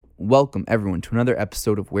Welcome everyone to another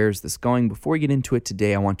episode of Where's This Going? Before we get into it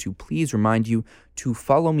today, I want to please remind you to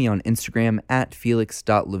follow me on Instagram at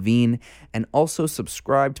felix.levine and also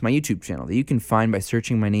subscribe to my YouTube channel that you can find by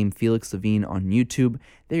searching my name Felix Levine on YouTube.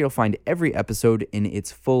 There you'll find every episode in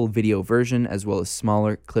its full video version as well as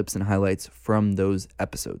smaller clips and highlights from those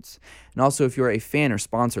episodes. And also, if you're a fan or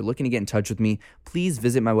sponsor looking to get in touch with me, please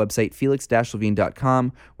visit my website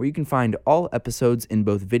felix-levine.com where you can find all episodes in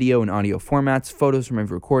both video and audio formats, photos from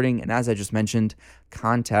every recording, and as I just mentioned,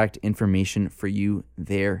 contact information for you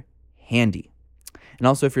there handy. And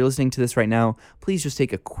also, if you're listening to this right now, please just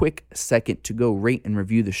take a quick second to go rate and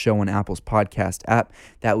review the show on Apple's podcast app.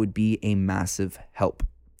 That would be a massive help.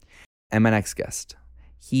 And my next guest,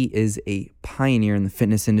 he is a pioneer in the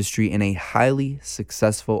fitness industry and a highly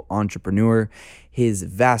successful entrepreneur. His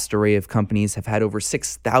vast array of companies have had over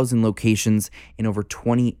 6,000 locations in over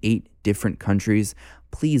 28 different countries.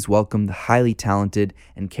 Please welcome the highly talented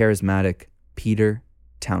and charismatic Peter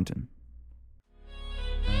Townton.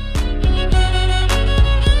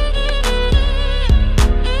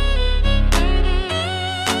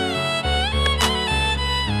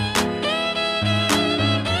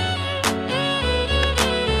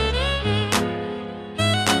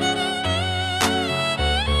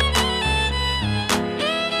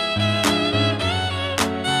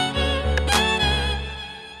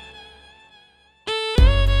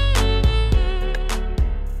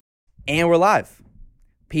 And we're live.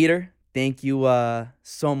 Peter, thank you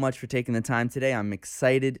so much for taking the time today. I'm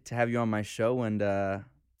excited to have you on my show, and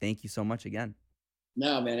thank you so much again.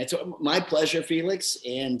 No, man, it's my pleasure, Felix.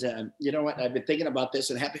 And you know what? I've been thinking about this,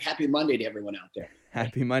 and happy Monday to everyone out there.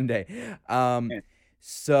 Happy Monday.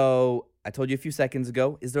 So I told you a few seconds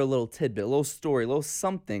ago, is there a little tidbit, a little story, a little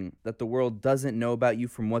something that the world doesn't know about you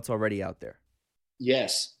from what's already out there?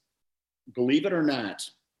 Yes. Believe it or not,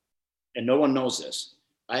 and no one knows this,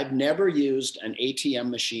 I've never used an ATM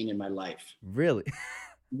machine in my life. Really?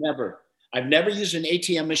 Never. I've never used an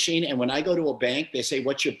ATM machine. And when I go to a bank, they say,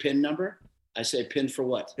 "What's your PIN number?" I say, "PIN for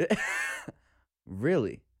what?"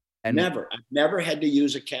 Really? And never. I've never had to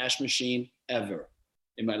use a cash machine ever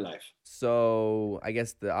in my life. So I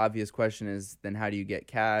guess the obvious question is, then how do you get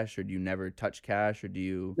cash, or do you never touch cash, or do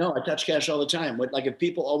you? No, I touch cash all the time. Like if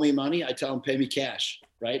people owe me money, I tell them, pay me cash,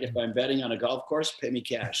 right? If I'm betting on a golf course, pay me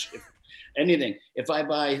cash. Anything. If I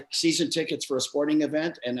buy season tickets for a sporting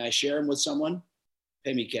event and I share them with someone,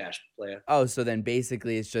 pay me cash, player. Oh, so then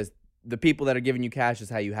basically it's just the people that are giving you cash is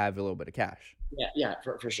how you have a little bit of cash. Yeah,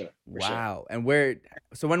 for sure. Wow. Sure. And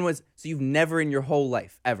so you've never in your whole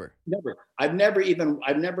life, ever? Never. I've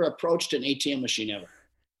never approached an ATM machine ever.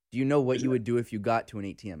 Do you know what you would do if you got to an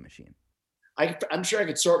ATM machine? I'm sure I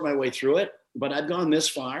could sort my way through it, but I've gone this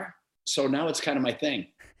far, so now it's kind of my thing.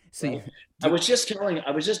 So I was just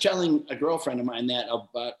telling a girlfriend of mine that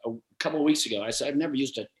about a couple of weeks ago. I said, I've never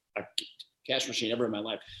used a cash machine ever in my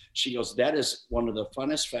life. She goes, "That is one of the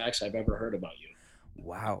funnest facts I've ever heard about you."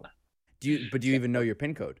 Wow. Do you even know your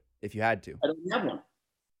PIN code if you had to? I don't have one.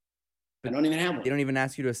 I don't even have one. They don't even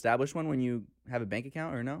ask you to establish one when you have a bank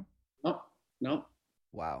account, or no? No.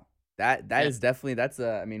 Wow. That is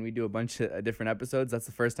definitely, we do a bunch of different episodes. That's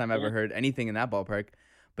the first time I've ever heard anything in that ballpark.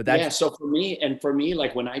 But that's So for me,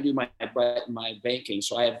 like when I do my banking,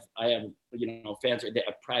 so I have fans,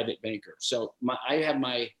 a private banker. So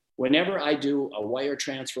whenever I do a wire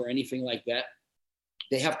transfer or anything like that,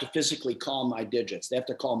 they have to physically call my digits. They have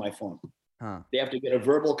to call my phone. They have to get a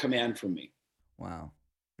verbal command from me. Wow.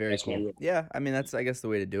 Very cool. Yeah, that's, I guess, the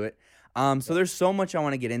way to do it. So there's so much I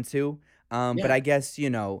want to get into. But I guess,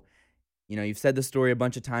 you've said the story a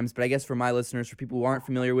bunch of times, but I guess for my listeners, for people who aren't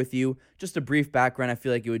familiar with you, just a brief background. I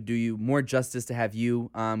feel like it would do you more justice to have you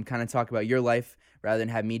kind of talk about your life rather than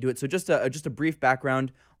have me do it. So just a brief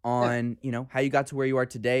background on, how you got to where you are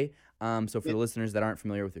today. So for the listeners that aren't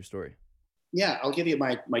familiar with your story. Yeah, I'll give you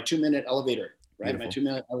my 2-minute elevator, right? Beautiful. My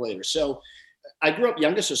 2-minute elevator. So I grew up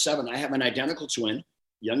youngest of 7. I have an identical twin,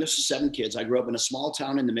 youngest of 7 kids. I grew up in a small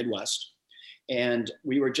town in the Midwest. And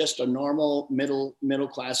we were just a normal middle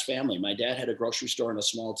class family. My dad had a grocery store in a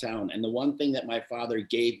small town. And the one thing that my father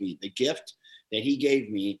gave me, the gift that he gave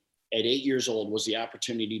me at 8 years old, was the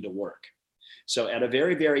opportunity to work. So at a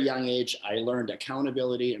very, very young age, I learned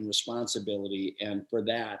accountability and responsibility. And for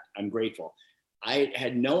that, I'm grateful. I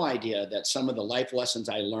had no idea that some of the life lessons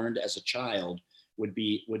I learned as a child would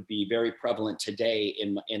be very prevalent today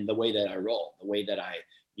in the way that I roll, the way that I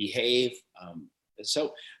behave.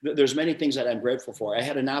 So there's many things that I'm grateful for. I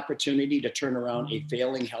had an opportunity to turn around a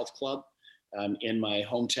failing health club in my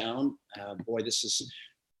hometown. This is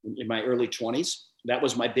in my early 20s. That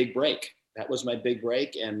was my big break.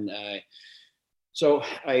 And so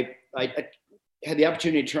I had the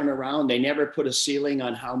opportunity to turn around. They never put a ceiling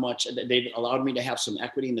on how much. They allowed me to have some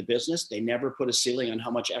equity in the business. They never put a ceiling on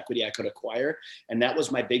how much equity I could acquire. And that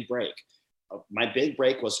was my big break. My big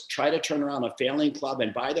break was try to turn around a failing club.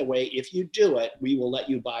 And by the way, if you do it, we will let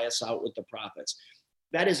you buy us out with the profits.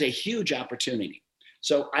 That is a huge opportunity.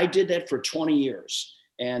 So I did that for 20 years.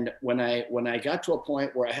 And when I got to a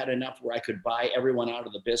point where I had enough where I could buy everyone out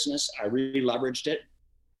of the business, I really leveraged it,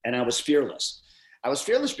 and I was fearless. I was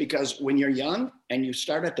fearless because when you're young and you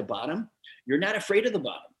start at the bottom, you're not afraid of the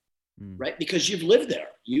bottom, right? Because you've lived there.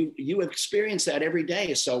 You experience that every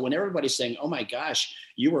day. So when everybody's saying, "Oh my gosh,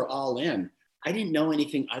 you were all in," I didn't know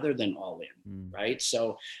anything other than all in, right?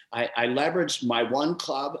 So I leveraged my one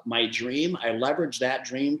club, my dream. I leveraged that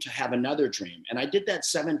dream to have another dream. And I did that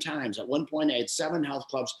 7 times. At one point, I had 7 health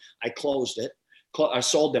clubs. I closed it. I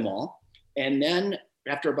sold them all. And then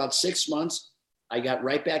after about 6 months, I got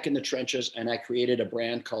right back in the trenches and I created a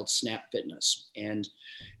brand called Snap Fitness. And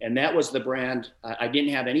that was the brand. I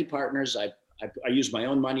didn't have any partners. I used my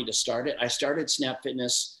own money to start it. I started Snap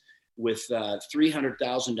Fitness with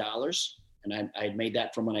 $300,000. And I made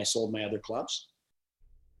that from when I sold my other clubs.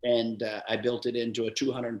 And I built it into a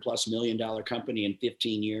 $200+ million company in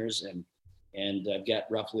 15 years. And I've got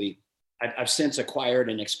roughly, I've since acquired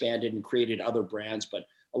and expanded and created other brands. But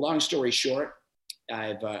a long story short,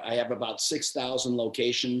 I have about 6,000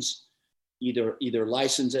 locations, either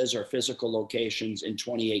licenses or physical locations in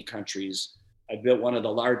 28 countries. I've built one of the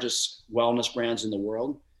largest wellness brands in the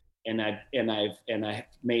world, and I've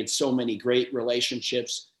made so many great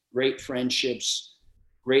relationships, great friendships,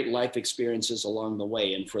 great life experiences along the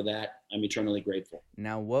way, and for that I'm eternally grateful.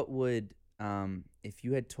 Now, what would if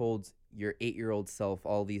you had told your 8-year-old self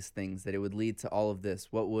all these things, that it would lead to all of this,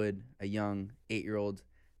 what would a young 8-year-old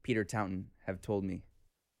Peter Taunton have told me?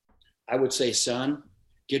 I would say, son,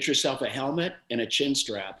 get yourself a helmet and a chin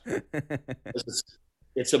strap.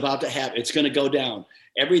 It's about to happen. It's going to go down.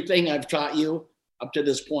 Everything I've taught you up to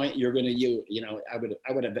this point, you're going to use. I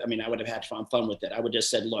would have had fun with it. I would just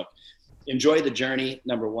said, look, enjoy the journey.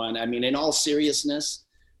 Number one. I mean, in all seriousness,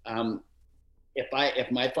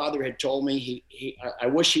 if my father had told me, I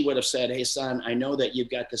wish he would have said, hey son, I know that you've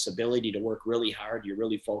got this ability to work really hard. You're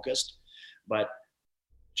really focused, but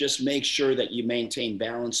just make sure that you maintain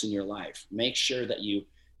balance in your life. Make sure that you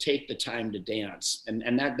take the time to dance.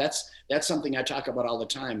 And that's something I talk about all the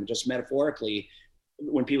time, just metaphorically,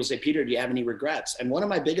 when people say, Peter, do you have any regrets? And one of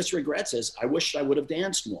my biggest regrets is I wish I would have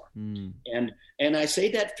danced more. And I say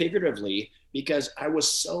that figuratively because I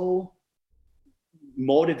was so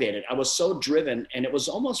motivated. I was so driven, and it was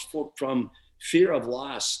almost from fear of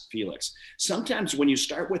loss, Felix. Sometimes when you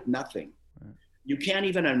start with nothing, you can't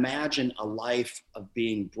even imagine a life of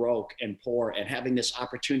being broke and poor and having this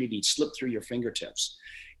opportunity slip through your fingertips.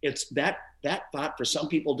 It's that thought, for some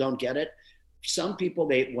people don't get it. Some people,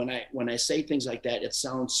 when I say things like that, it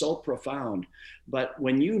sounds so profound. But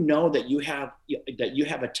when you know that you have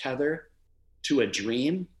a tether to a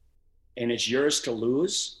dream and it's yours to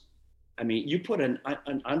lose, I mean, you put an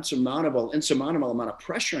insurmountable amount of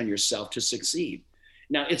pressure on yourself to succeed.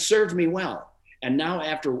 Now, it served me well. And now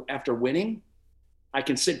after winning, I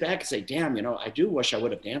can sit back and say, damn, I do wish I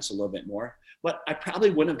would have danced a little bit more, but I probably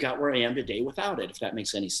wouldn't have got where I am today without it, if that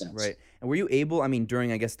makes any sense. Right. And were you able,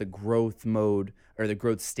 during, I guess, the growth mode or the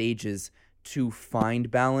growth stages, to find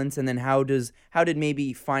balance? And then how did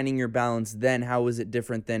maybe finding your balance then, how was it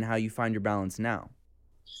different than how you find your balance now?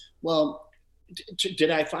 Well, did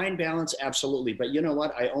I find balance? Absolutely. But you know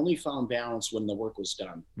what? I only found balance when the work was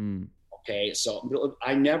done. Okay. So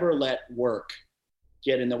I never let work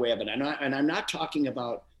get in the way of it. And I'm not talking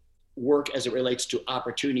about work as it relates to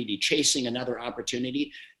opportunity, chasing another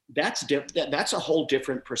opportunity. That's a whole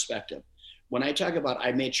different perspective. When I talk about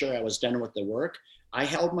I made sure I was done with the work, I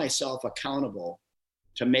held myself accountable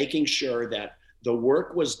to making sure that the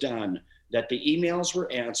work was done, that the emails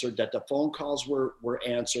were answered, that the phone calls were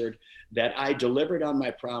answered, that I delivered on my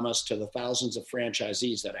promise to the thousands of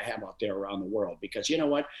franchisees that I have out there around the world. Because you know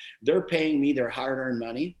what? They're paying me their hard-earned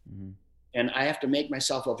money. And I have to make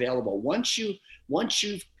myself available. Once you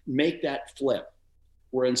make that flip,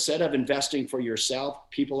 where instead of investing for yourself,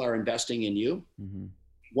 people are investing in you.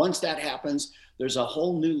 Once that happens, there's a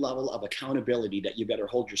whole new level of accountability that you better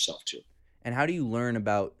hold yourself to. And how do you learn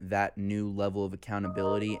about that new level of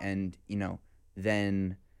accountability? And,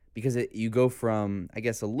 then, because you go from, I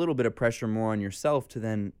guess, a little bit of pressure more on yourself to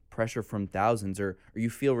then pressure from thousands, or you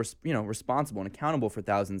feel responsible and accountable for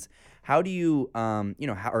thousands. How do you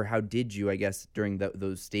how did you, I guess, during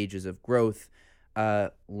those stages of growth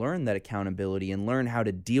learn that accountability and learn how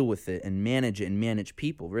to deal with it and manage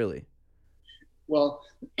people, really? Well,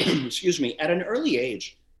 excuse me, at an early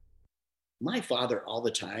age, my father all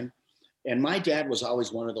the time. And my dad was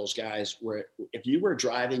always one of those guys where if you were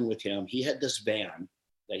driving with him, he had this van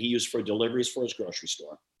that he used for deliveries for his grocery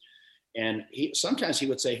store. And sometimes he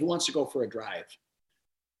would say, "Who wants to go for a drive?"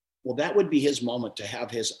 Well, that would be his moment to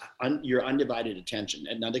have your undivided attention.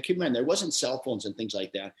 And now, keep in mind, there wasn't cell phones and things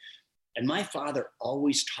like that. And my father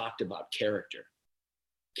always talked about character,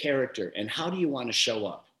 and how do you want to show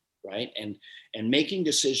up, right? And making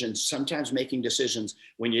decisions. Sometimes making decisions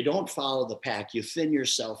when you don't follow the pack, you thin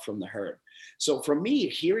yourself from the herd. So for me,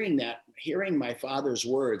 hearing my father's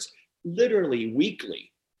words, literally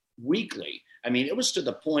weekly. I mean, it was to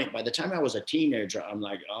the point by the time I was a teenager, I'm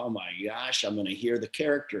like, oh my gosh, I'm going to hear the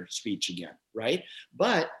character speech again, right?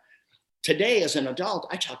 But today, as an adult,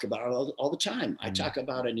 I talk about it all the time. I talk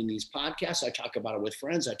about it in these podcasts. I talk about it with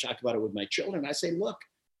friends. I talk about it with my children. I say, look,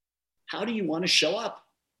 how do you want to show up?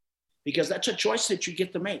 Because that's a choice that you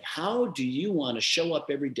get to make. How do you want to show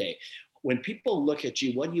up every day? When people look at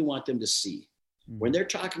you, what do you want them to see? When they're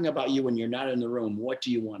talking about you when you're not in the room, what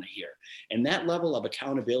do you want to hear? And that level of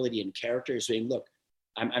accountability and character is saying, look,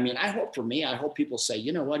 I hope people say,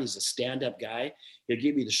 you know what, he's a stand-up guy. He'll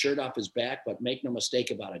give you the shirt off his back, but make no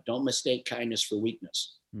mistake about it. Don't mistake kindness for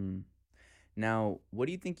weakness. Now, what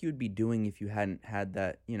do you think you would be doing if you hadn't had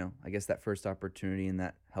that, I guess that first opportunity in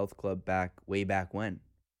that health club way back when?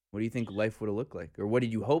 What do you think life would have looked like? Or what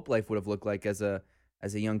did you hope life would have looked like as a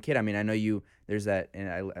young kid? I mean, I know there's that,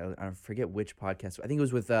 and I forget which podcast. I think it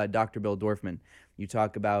was with Dr. Bill Dorfman. You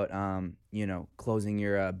talk about, closing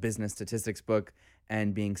your business statistics book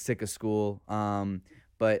and being sick of school.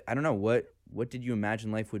 But I don't know, what did you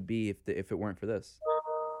imagine life would be if it weren't for this?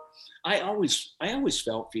 I always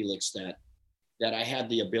felt, Felix, that I had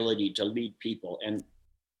the ability to lead people. And,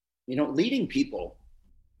 leading people,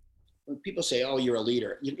 when people say, oh, you're a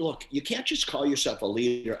leader, look, you can't just call yourself a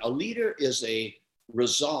leader. A leader is a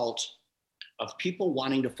result of people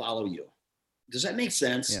wanting to follow you. Does that make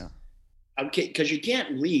sense? Yeah. Okay, because you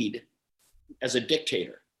can't lead as a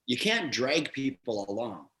dictator. You can't drag people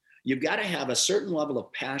along. You've got to have a certain level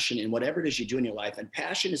of passion in whatever it is you do in your life, and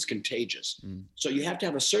passion is contagious. So you have to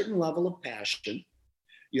have a certain level of passion.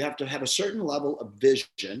 You have to have a certain level of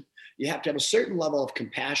vision. You have to have a certain level of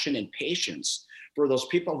compassion and patience for those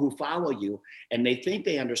people who follow you, and they think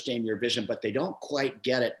they understand your vision, but they don't quite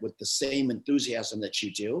get it with the same enthusiasm that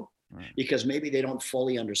you do, right? Because maybe they don't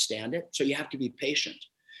fully understand it. So you have to be patient.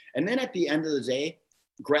 And then at the end of the day,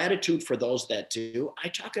 gratitude for those that do. I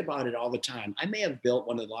talk about it all the time. I may have built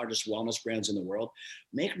one of the largest wellness brands in the world.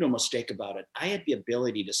 Make no mistake about it. I had the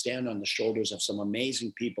ability to stand on the shoulders of some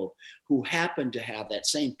amazing people who happened to have that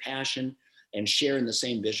same passion and share in the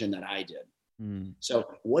same vision that I did. So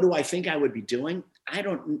what do I think I would be doing? I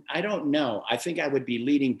don't know. I think I would be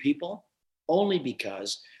leading people only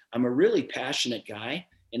because I'm a really passionate guy.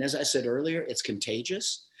 And as I said earlier, it's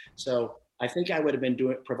contagious. So I think I would have been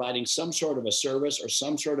providing some sort of a service or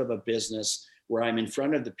some sort of a business where I'm in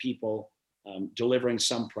front of the people, delivering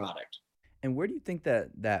some product. And where do you think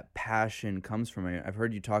that passion comes from? I've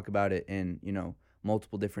heard you talk about it in,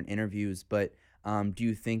 multiple different interviews, but do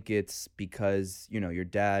you think it's because, your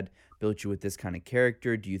dad built you with this kind of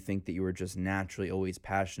character? Do you think that you were just naturally always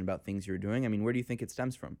passionate about things you were doing? I mean, where do you think it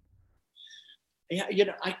stems from?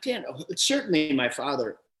 Yeah, I can't. Certainly my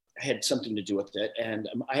father had something to do with it. And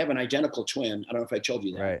I have an identical twin. I don't know if I told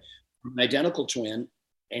you that. Right. An identical twin.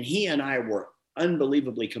 And he and I were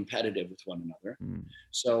unbelievably competitive with one another.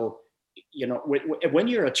 So, when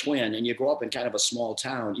you're a twin and you grow up in kind of a small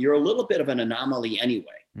town, you're a little bit of an anomaly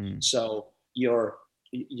anyway. So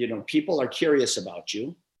people are curious about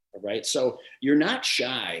you. Right. So you're not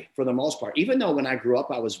shy for the most part, even though when I grew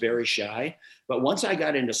up, I was very shy. But once I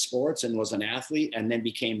got into sports and was an athlete and then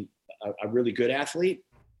became a really good athlete,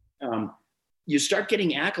 you start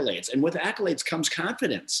getting accolades. And with accolades comes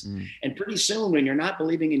confidence. And pretty soon, when you're not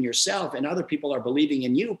believing in yourself and other people are believing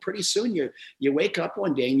in you, pretty soon you wake up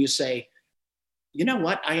one day and you say, you know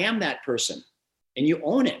what? I am that person. And you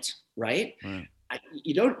own it. Right.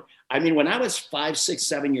 When I was 5, 6,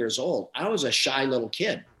 7 years old, I was a shy little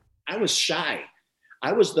kid. I was shy.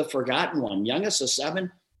 I was the forgotten one, youngest of 7.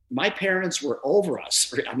 My parents were over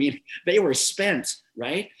us. I mean, they were spent,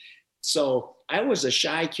 right? So I was a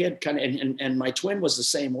shy kid, kind of, and my twin was the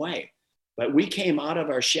same way. But we came out of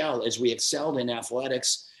our shell as we excelled in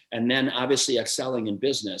athletics, and then obviously excelling in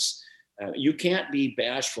business. You can't be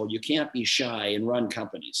bashful. You can't be shy and run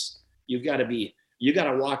companies. You got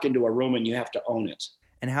to walk into a room and you have to own it.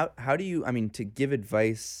 And how do you, to give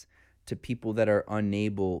advice to people that are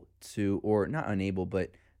unable to, or not unable, but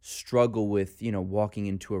struggle with, walking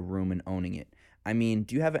into a room and owning it?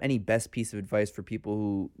 Do you have any best piece of advice for people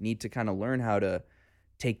who need to kind of learn how to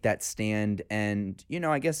take that stand and,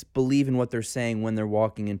 I guess believe in what they're saying when they're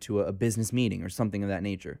walking into a business meeting or something of that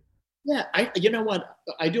nature? Yeah, you know what?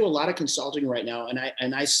 I do a lot of consulting right now,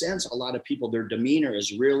 and I sense a lot of people, their demeanor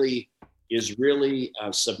is really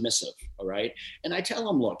submissive. All right, and I tell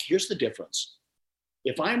them, look, here's the difference.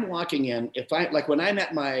 If I'm walking in, if I like when I'm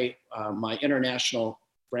at my international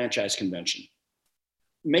franchise convention,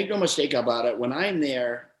 make no mistake about it. When I'm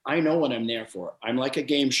there, I know what I'm there for. I'm like a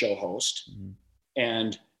game show host, Mhm.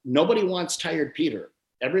 and nobody wants tired Peter.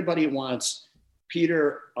 Everybody wants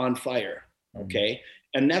Peter on fire. Mhm. Okay.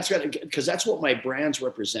 And that's because that's what my brands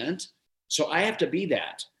represent. So I have to be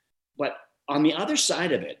that. But on the other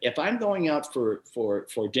side of it, if I'm going out for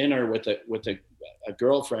dinner with a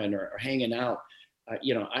girlfriend or hanging out,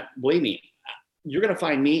 believe me, you're going to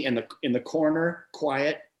find me in the corner,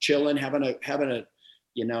 quiet, chilling, having a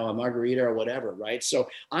a margarita or whatever, right? So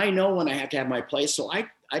I know when I have to have my place. So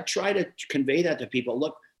I try to convey that to people.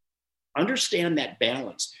 Look, understand that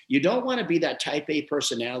balance. You don't want to be that type A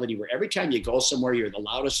personality where every time you go somewhere, you're the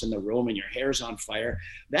loudest in the room and your hair's on fire.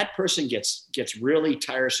 That person gets really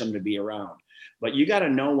tiresome to be around. But you got to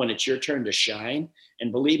know when it's your turn to shine.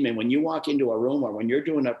 And believe me, when you walk into a room or when you're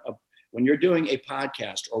doing when you're doing a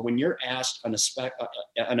podcast or when you're asked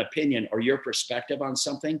an opinion or your perspective on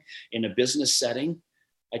something in a business setting,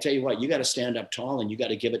 I tell you what, you got to stand up tall and you got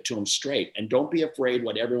to give it to them straight. And don't be afraid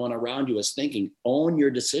what everyone around you is thinking. Own your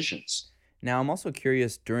decisions. Now, I'm also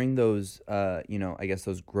curious during those, I guess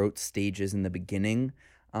those growth stages in the beginning,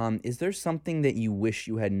 is there something that you wish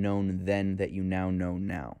you had known then that you now know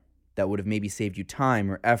now that would have maybe saved you time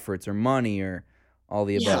or efforts or money or all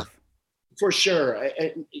the Yeah, above? for sure.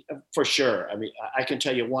 For sure. I mean, I can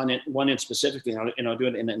tell you one in specifically, and I'll do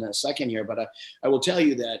it in a second here, but I will tell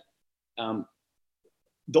you that um,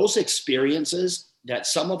 those experiences, that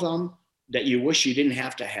some of them that you wish you didn't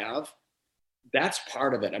have to have, that's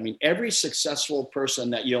part of it. I mean, every successful person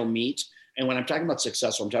that you'll meet, and when I'm talking about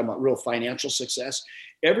successful, I'm talking about real financial success.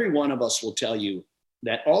 Every one of us will tell you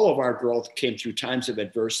that all of our growth came through times of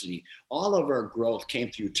adversity. All of our growth came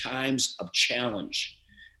through times of challenge,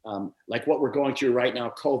 like what we're going through right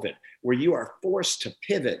now, COVID, where you are forced to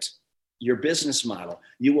pivot your business model.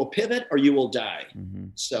 You will pivot or you will die. Hmm.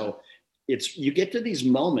 So you get to these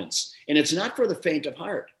moments, and it's not for the faint of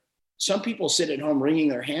heart. Some people sit at home wringing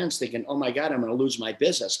their hands thinking, oh my God, I'm going to lose my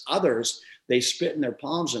business. Others, they spit in their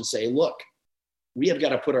palms and say, look, we have got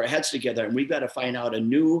to put our heads together and we've got to find out a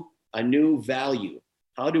new value.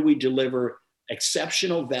 How do we deliver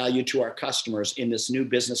exceptional value to our customers in this new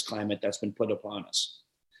business climate that's been put upon us?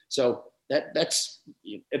 So that's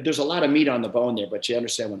there's a lot of meat on the bone there, but you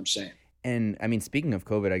understand what I'm saying. And I mean, speaking of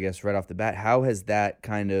COVID, I guess right off the bat, how has that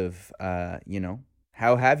kind of,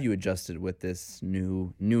 how have you adjusted with this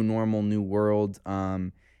new normal, new world,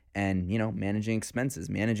 and managing expenses,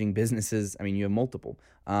 managing businesses? I mean, you have multiple.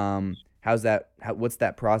 How's that? What's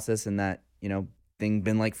that process and that thing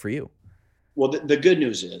been like for you? Well, the good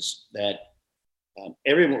news is that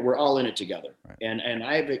everyone, we're all in it together. Right. And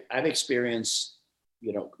I've experienced,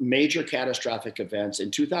 major catastrophic events. In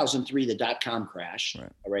 2003, the dot-com crash. Right.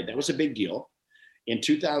 All right, that was a big deal. In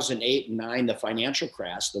 2008 and 9, the financial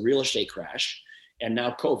crash, the real estate crash, and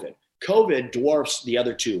now COVID. COVID dwarfs the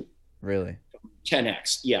other two. Really?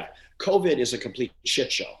 10x. Yeah. COVID is a complete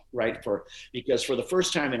shit show, right? Because for the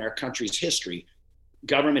first time in our country's history,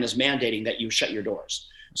 government is mandating that you shut your doors.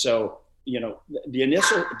 So, the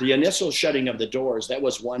initial shutting of the doors, that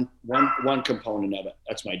was one component of it.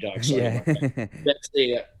 That's my dog. Sorry Yeah. about that.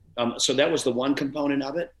 That's so that was the one component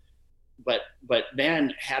of it. But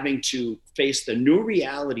then having to face the new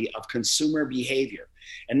reality of consumer behavior.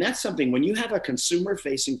 And that's something, when you have a consumer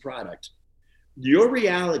facing product, your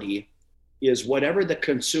reality is whatever the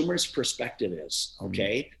consumer's perspective is.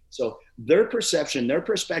 Okay. So their perception, their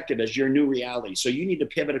perspective is your new reality. So you need to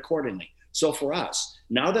pivot accordingly. So for us,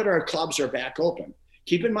 now that our clubs are back open,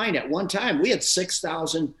 keep in mind at one time we had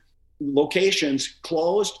 6,000 locations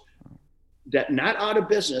closed, that not out of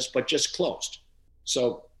business, but just closed.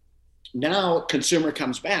 So now consumer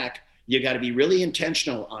comes back, you got to be really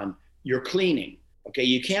intentional on your cleaning. Okay.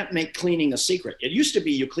 You can't make cleaning a secret. It used to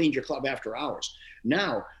be you cleaned your club after hours.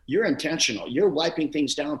 Now you're intentional. You're wiping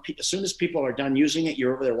things down. As soon as people are done using it,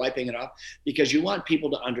 you're over there wiping it off, because you want people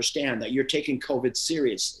to understand that you're taking COVID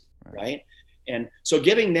seriously. Right. And so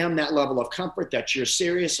giving them that level of comfort that you're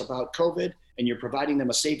serious about COVID and you're providing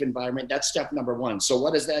them a safe environment, that's step number one. So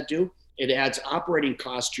what does that do? It adds operating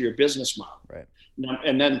costs to your business model. Right. Now,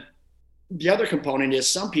 and then the other component is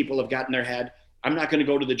some people have gotten their head, I'm not going to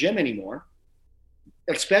go to the gym anymore,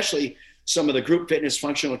 especially some of the group fitness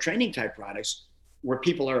functional training type products where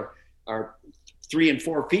people are 3 and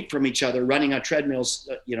 4 feet from each other, running on treadmills,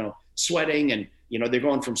 sweating, and they're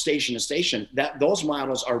going from station to station. Those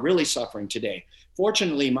models are really suffering today.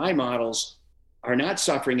 Fortunately, my models are not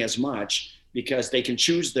suffering as much because they can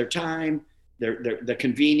choose their time, the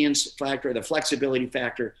convenience factor, the flexibility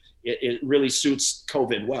factor. It really suits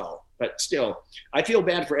COVID well. But still, I feel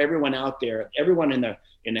bad for everyone out there, everyone in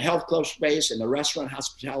the health club space, in the restaurant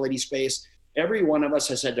hospitality space. Every one of us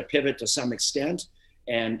has had to pivot to some extent,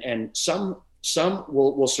 and some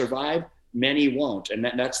will survive, many won't, and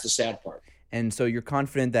that's the sad part. And so you're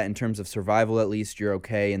confident that in terms of survival, at least, you're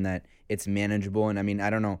okay and that it's manageable. And I mean, I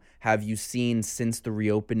don't know, have you seen since the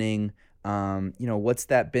reopening, what's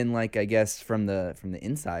that been like, I guess, from the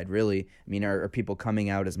inside, really? I mean, are people coming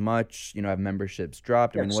out as much? Have memberships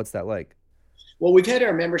dropped? I mean, what's that like? Well, we've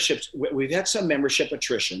had some membership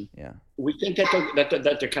attrition. Yeah. We think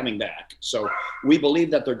that they're coming back. So we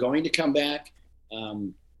believe that they're going to come back,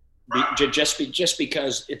 just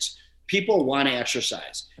because people want to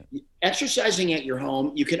exercise. Exercising at your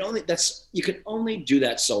home, you can only do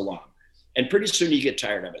that so long, and pretty soon you get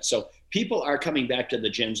tired of it. So people are coming back to the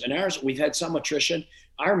gyms, and we've had some attrition.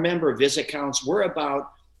 Our member visit counts, we're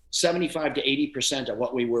about 75 to 80% of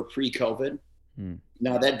what we were pre-COVID.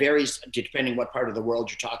 Now that varies depending what part of the world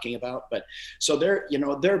you're talking about, but so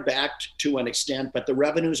they're back to an extent, but the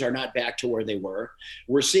revenues are not back to where they were.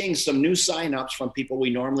 We're seeing some new signups from people we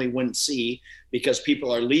normally wouldn't see because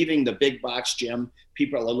people are leaving the big box gym.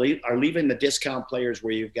 People are leaving the discount players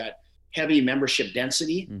where you've got heavy membership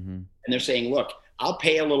density, and they're saying, "Look, I'll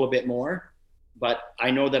pay a little bit more, but I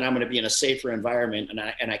know that I'm going to be in a safer environment,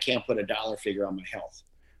 and I can't put a dollar figure on my health."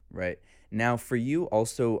 Right. Now, for you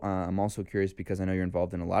also, I'm also curious because I know you're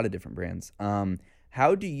involved in a lot of different brands.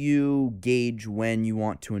 How do you gauge when you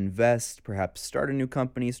want to invest, perhaps start a new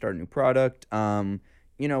company, start a new product?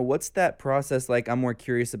 What's that process like? I'm more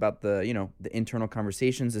curious about the internal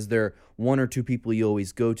conversations. Is there one or two people you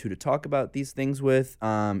always go to talk about these things with?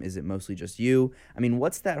 Is it mostly just you? I mean,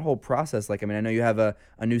 what's that whole process like? I mean, I know you have a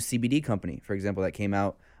new CBD company, for example, that came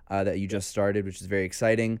out that you just started, which is very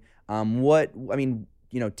exciting.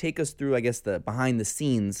 Take us through, I guess, the behind the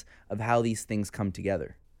scenes of how these things come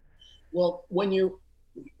together. Well, when you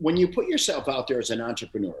put yourself out there as an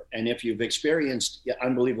entrepreneur, and if you've experienced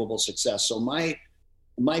unbelievable success, so my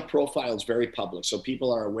profile is very public, so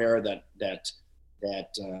people are aware that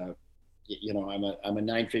I'm a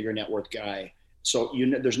 9-figure net worth guy. So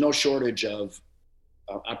there's no shortage of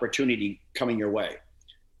opportunity coming your way.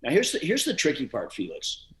 Now here's the tricky part,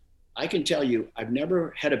 Felix. I can tell you, I've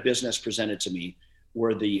never had a business presented to me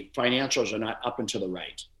where the financials are not up and to the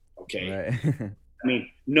right. Okay. Right. I mean,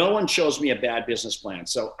 no one shows me a bad business plan.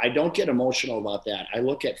 So I don't get emotional about that. I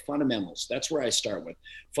look at fundamentals. That's where I start with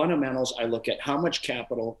fundamentals. I look at how much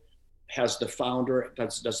capital has the founder,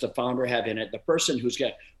 does the founder have in it, the person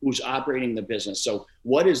who's operating the business. So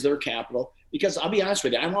what is their capital? Because I'll be honest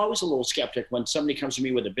with you, I'm always a little skeptic when somebody comes to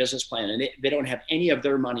me with a business plan and they don't have any of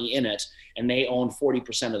their money in it and they own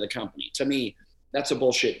 40% of the company. To me, that's a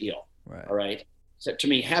bullshit deal. Right. All right. So to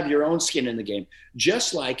me, have your own skin in the game.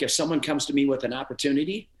 Just like if someone comes to me with an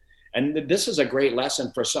opportunity, and this is a great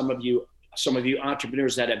lesson for some of you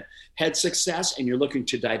entrepreneurs that have had success and you're looking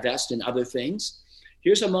to divest in other things.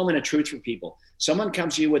 Here's a moment of truth for people. Someone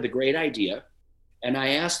comes to you with a great idea, and I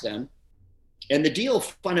ask them, and the deal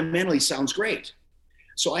fundamentally sounds great.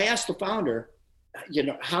 So I asked the founder,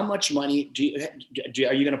 how much money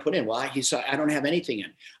are you going to put in? Well, he said, I don't have anything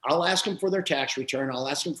in. I'll ask them for their tax return. I'll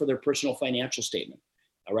ask them for their personal financial statement.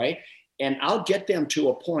 All right. And I'll get them to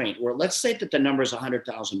a point where, let's say that the number is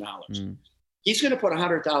 $100,000. He's going to put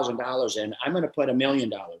 $100,000 in. I'm going to put $1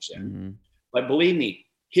 million in. But believe me,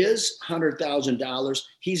 his $100,000,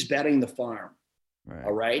 he's betting the farm. Right.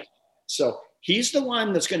 All right. So he's the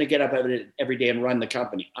one that's going to get up every day and run the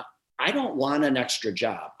company. I don't want an extra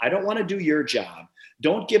job. I don't want to do your job.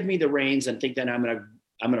 Don't give me the reins and think that I'm going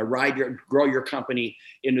to grow your company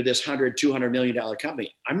into this $100-200 million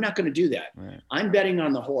company. I'm not going to do that. Right. I'm betting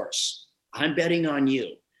on the horse. I'm betting on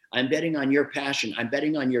you. I'm betting on your passion. I'm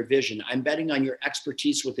betting on your vision. I'm betting on your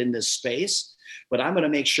expertise within this space. But I'm going to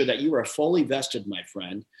make sure that you are fully vested, my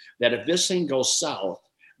friend, that if this thing goes south,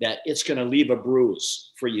 that it's going to leave a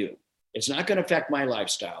bruise for you. It's not going to affect my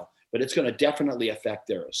lifestyle, but it's going to definitely affect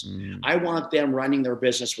theirs. I want them running their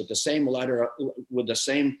business with the same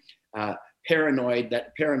paranoia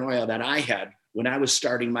that I had when I was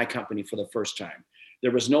starting my company for the first time.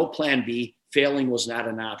 There was no plan B. Failing was not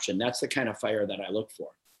an option. That's the kind of fire that I look for.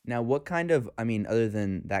 Now, what kind of, other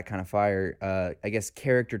than that kind of fire, I guess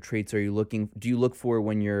character traits do you look for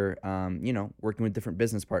when you're, working with different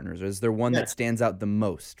business partners? Or is there one that stands out the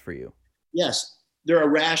most for you? Yes. They're a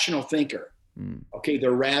rational thinker. Okay,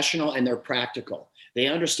 they're rational and they're practical. They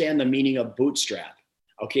understand the meaning of bootstrap.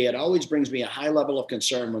 Okay, it always brings me a high level of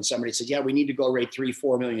concern when somebody says, yeah, we need to go raise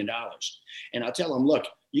 $3-4 million. And I'll tell them, look,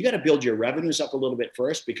 you got to build your revenues up a little bit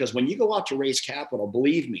first, because when you go out to raise capital,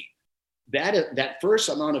 believe me, that first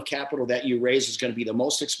amount of capital that you raise is going to be the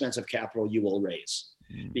most expensive capital you will raise.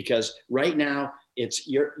 Because right now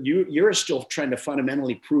you're still trying to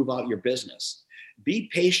fundamentally prove out your business. Be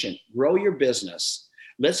patient, grow your business.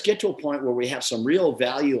 Let's get to a point where we have some real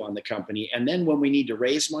value on the company. And then when we need to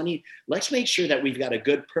raise money, let's make sure that we've got a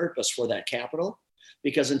good purpose for that capital.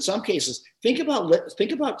 Because in some cases, think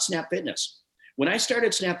about Snap Fitness. When I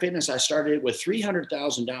started Snap Fitness, I started it with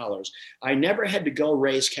 $300,000. I never had to go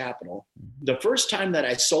raise capital. The first time that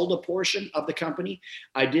I sold a portion of the company,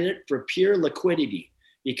 I did it for pure liquidity.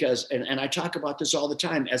 Because, and I talk about this all the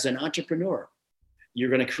time, as an entrepreneur,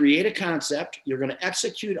 you're going to create a concept, you're going to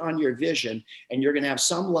execute on your vision, and you're going to have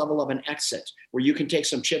some level of an exit where you can take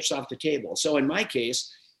some chips off the table. So in my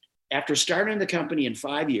case, after starting the company in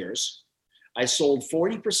 5 years, I sold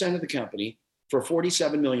 40% of the company for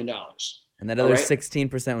 $47 million. And that other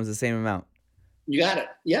 16% was the same amount. You got it.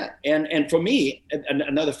 Yeah. And for me,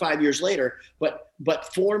 another 5 years later,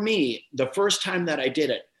 but for me, the first time that I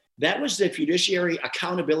did it, that was the fiduciary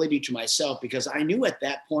accountability to myself, because I knew at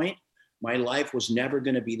that point, my life was never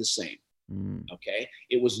going to be the same. Okay.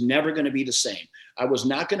 It was never going to be the same. I was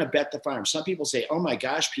not going to bet the farm. Some people say, oh my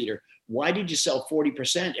gosh, Peter, why did you sell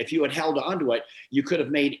 40%? If you had held on to it, you could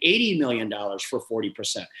have made $80 million for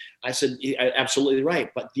 40%. I said, absolutely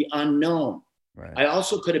right. But the unknown. Right. I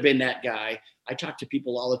also could have been that guy. I talk to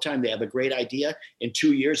people all the time. They have a great idea. In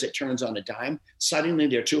 2 years, it turns on a dime. Suddenly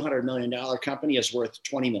their $200 million company is worth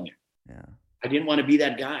 20 million. Yeah. I didn't want to be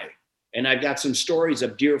that guy. And I've got some stories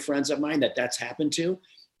of dear friends of mine that's happened to.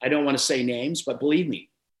 I don't want to say names, but believe me,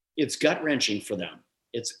 it's gut-wrenching for them.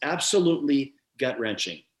 It's absolutely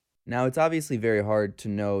gut-wrenching. Now, it's obviously very hard to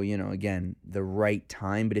know, again, the right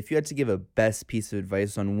time. But if you had to give a best piece of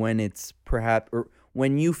advice on when it's perhaps, or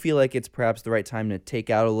when you feel like it's perhaps the right time to take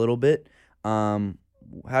out a little bit,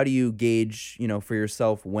 how do you gauge, for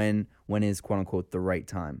yourself when is quote unquote the right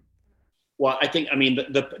time? Well,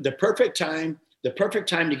 the perfect time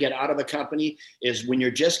to get out of a company is when you're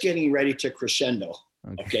just getting ready to crescendo.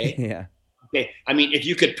 Okay. Yeah. Okay. I mean, if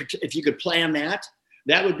you could plan that,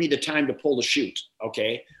 that would be the time to pull the chute.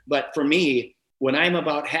 Okay. But for me, when I'm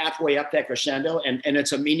about halfway up that crescendo and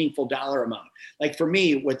it's a meaningful dollar amount, like for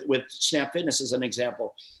me with Snap Fitness as an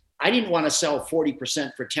example, I didn't want to sell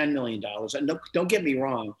 40% for $10 million. And don't get me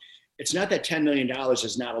wrong. It's not that $10 million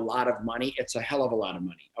is not a lot of money. It's a hell of a lot of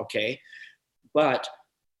money. Okay. But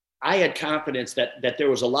I had confidence that there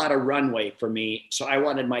was a lot of runway for me. So I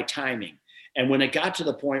wanted my timing. And when it got to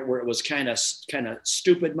the point where it was kind of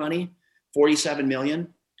stupid money, 47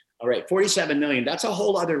 million. All right, 47 million. That's a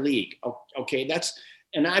whole other league. Okay,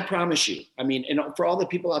 and I promise you, for all the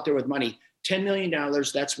people out there with money, $10 million,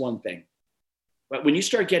 that's one thing. But when you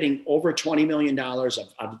start getting over $20 million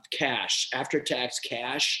of cash, after tax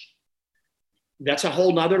cash, that's a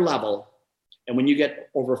whole nother level. And when you get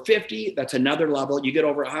over 50, that's another level. You get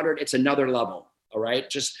over 100, it's another level. All right,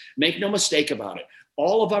 just make no mistake about it.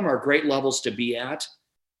 All of them are great levels to be at,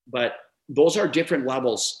 but those are different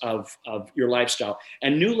levels of your lifestyle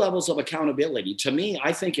and new levels of accountability. To me,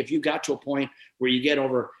 I think if you got to a point where you get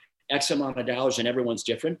over X amount of dollars and everyone's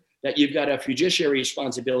different, that you've got a fiduciary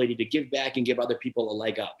responsibility to give back and give other people a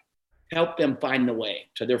leg up. Help them find the way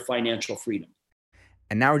to their financial freedom.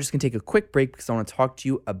 And now we're just going to take a quick break because I want to talk to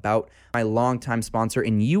you about my longtime sponsor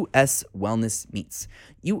in US Wellness Meats.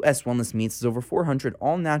 US Wellness Meats is over 400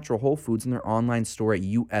 all-natural whole foods in their online store at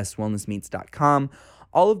uswellnessmeats.com.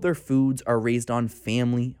 All of their foods are raised on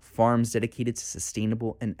family farms dedicated to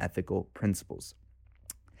sustainable and ethical principles.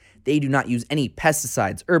 They do not use any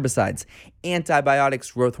pesticides, herbicides,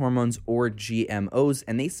 antibiotics, growth hormones, or GMOs,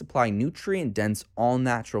 and they supply nutrient-dense,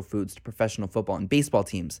 all-natural foods to professional football and baseball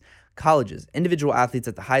teams, colleges, individual athletes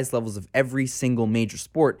at the highest levels of every single major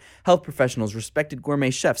sport, health professionals, respected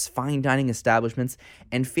gourmet chefs, fine dining establishments,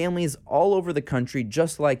 and families all over the country,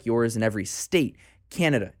 just like yours in every state,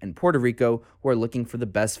 Canada, and Puerto Rico, who are looking for the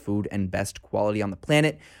best food and best quality on the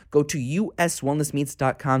planet. Go to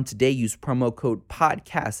uswellnessmeats.com today. Use promo code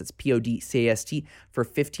PODCAST, that's PODCAST, for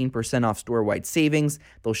 15% off store-wide savings.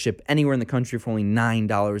 They'll ship anywhere in the country for only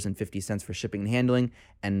 $9.50 for shipping and handling,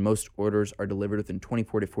 and most orders are delivered within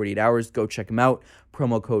 24 to 48 hours. Go check them out.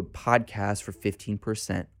 Promo code PODCAST for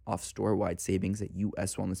 15% off store-wide savings at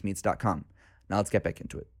uswellnessmeats.com. Now let's get back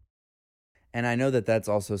into it. And I know that that's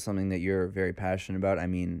also something that you're very passionate about. I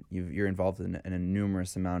mean, you're involved in a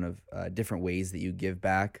numerous amount of different ways that you give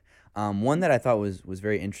back. One that I thought was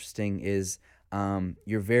very interesting is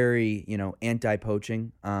you're very,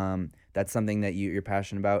 anti-poaching. That's something that you're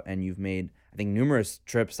passionate about, and you've made, I think, numerous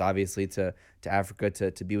trips, obviously, to Africa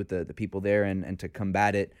to be with the people there and to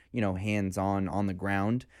combat it, hands on the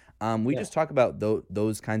ground. We Yeah. just talk about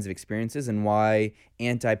those kinds of experiences and why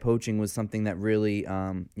anti-poaching was something that really,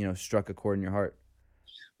 struck a chord in your heart.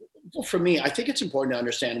 Well, for me, I think it's important to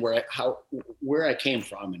understand where I came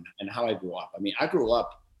from and how I grew up. I mean, I grew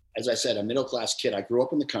up, as I said, a middle class kid. I grew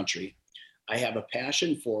up in the country. I have a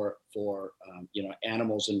passion for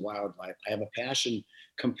animals and wildlife. I have a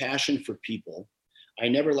compassion for people. I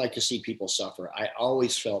never like to see people suffer. I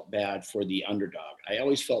always felt bad for the underdog. I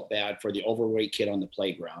always felt bad for the overweight kid on the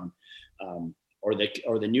playground, um, or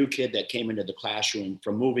the new kid that came into the classroom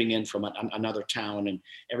from moving in from another town, and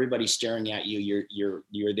everybody's staring at you.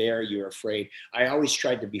 You're there. You're afraid. I always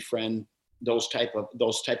tried to befriend those type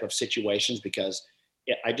of situations because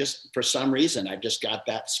I just, for some reason, I've just got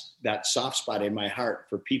that soft spot in my heart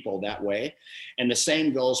for people that way. And the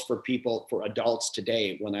same goes for adults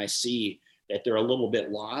today. When I see that they're a little bit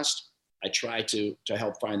lost, I try to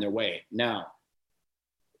help find their way. Now,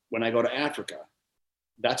 when I go to Africa,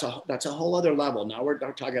 that's a whole other level. Now we're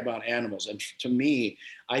talking about animals, and to me,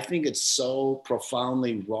 I think it's so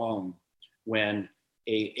profoundly wrong when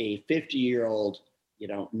a 50-year-old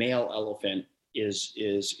male elephant is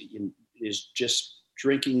just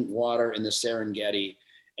drinking water in the Serengeti,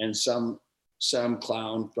 and some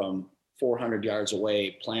clown from 400 yards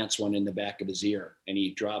away plants one in the back of his ear, and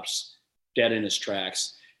he drops dead in his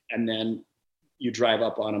tracks. And then you drive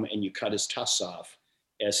up on him and you cut his tusks off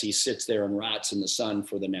as he sits there and rots in the sun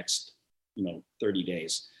for the next 30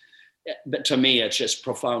 days. But to me, it's just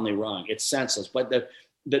profoundly wrong. It's senseless. But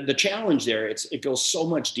the challenge there, it goes so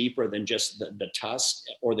much deeper than just the tusk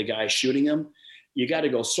or the guy shooting him. You got to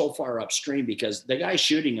go so far upstream, because the guy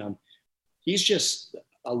shooting him, he's just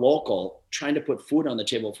a local trying to put food on the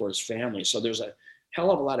table for his family. So there's a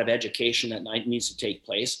hell of a lot of education that needs to take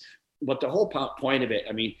place. But the whole point of it,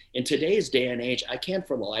 I mean, in today's day and age, I can't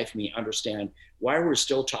for the life of me understand why we're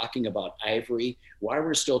still talking about ivory, why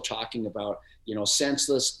we're still talking about,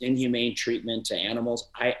 senseless, inhumane treatment to animals.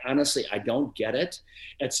 I honestly, I don't get it.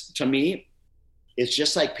 To me, it's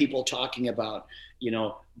just like people talking about,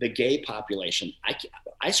 the gay population.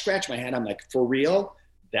 I scratch my head. I'm like, for real?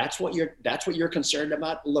 That's what you're concerned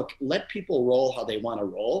about? Look, let people roll how they want to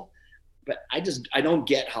roll. But I don't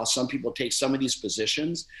get how some people take some of these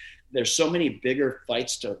positions. There's so many bigger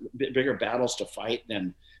battles to fight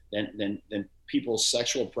than people's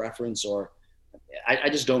sexual preference, or I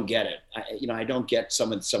just don't get it. I don't get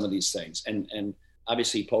some of these things, and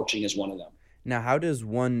obviously poaching is one of them. Now, how does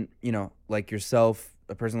one, like yourself,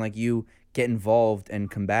 a person like you, get involved in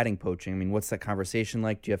combating poaching? I mean, what's that conversation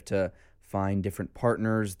like? Do you have to find different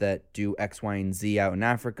partners that do X, Y, and Z out in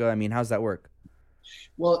Africa? I mean, how's that work?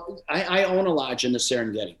 Well, I own a lodge in the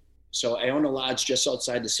Serengeti. So I own a lodge just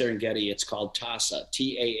outside the Serengeti. It's called TASA,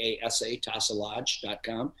 TAASA,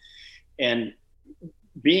 TASALodge.com. And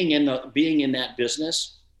being in that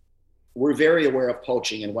business, we're very aware of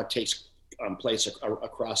poaching and what takes place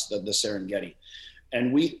across the Serengeti.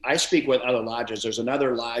 And I speak with other lodges. There's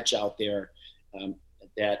another lodge out there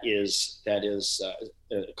that is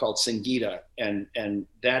called Singita, and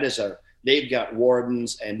they've got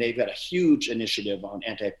wardens, and they've got a huge initiative on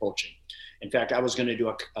anti-poaching. In fact, I was going to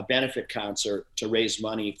do a benefit concert to raise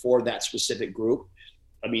money for that specific group.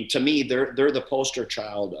 I mean, to me, they're the poster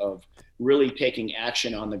child of really taking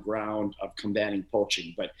action on the ground of combating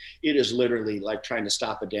poaching. But it is literally like trying to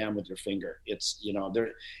stop a dam with your finger. It's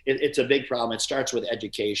it's a big problem. It starts with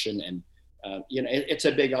education, and it's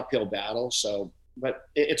a big uphill battle. So, but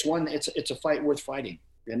it's a fight worth fighting,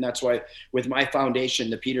 and that's why with my foundation,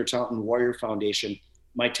 the Peter Taunton Warrior Foundation,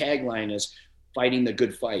 my tagline is fighting the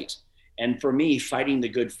good fight. And for me, fighting the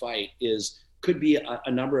good fight could be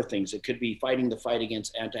a number of things. It could be fighting the fight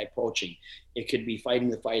against anti-poaching. It could be fighting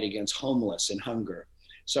the fight against homeless and hunger.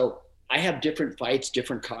 So I have different fights,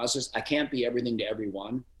 different causes. I can't be everything to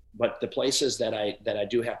everyone, but the places that I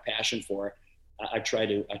do have passion for, I try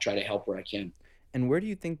to help where I can. And where do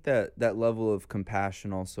you think that level of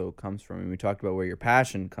compassion also comes from? I mean, we talked about where your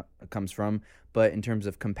passion comes from, but in terms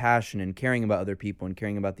of compassion and caring about other people and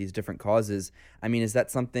caring about these different causes, I mean, is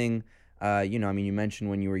that something, I mean, you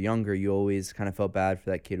mentioned when you were younger, you always kind of felt bad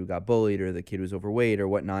for that kid who got bullied or the kid who was overweight or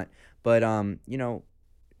whatnot. But,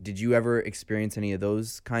 did you ever experience any of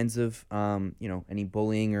those kinds of, any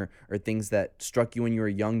bullying or things that struck you when you were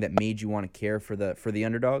young that made you want to care for the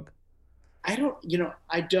underdog? I don't,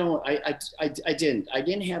 I don't, I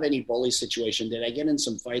didn't have any bully situation. Did I get in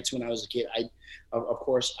some fights when I was a kid? Of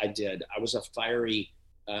course I did. I was a fiery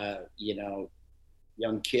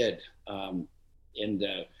young kid. And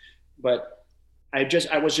but I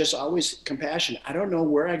was just always compassionate. I don't know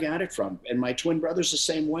where I got it from, and my twin brother's the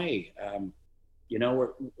same way.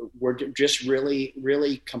 We're just really,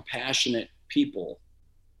 really compassionate people,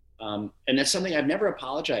 and that's something I've never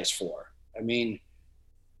apologized for. I mean,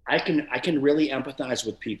 I can really empathize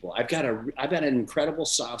with people. I've got an incredible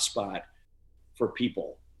soft spot for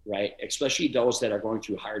people, right? Especially those that are going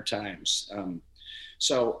through hard times.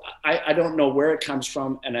 So I don't know where it comes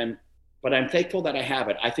from, but I'm thankful that I have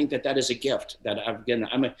it. I think that is a gift that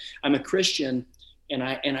I'm a Christian, and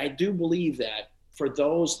I do believe that for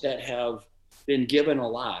those that have been given a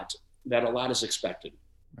lot, that a lot is expected.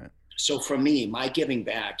 Right. So for me, my giving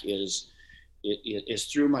back is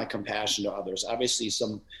through my compassion to others. Obviously,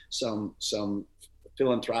 some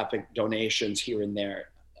philanthropic donations here and there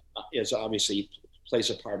is obviously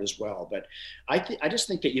plays a part as well. But I just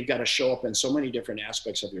think that you've got to show up in so many different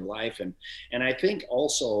aspects of your life, and I think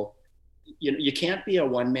also, you can't be a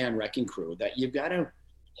one-man wrecking crew. That you've got to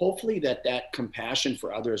hopefully that compassion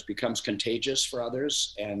for others becomes contagious for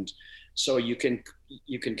others, and so you can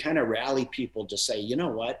kind of rally people to say, you know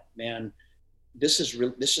what, man, this is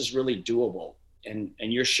really doable, and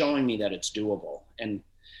you're showing me that it's doable. And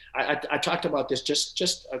I talked about this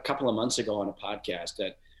just a couple of months ago on a podcast,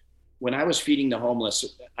 that when I was feeding the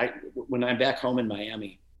homeless, when I'm back home in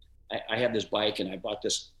Miami, I have this bike, and I bought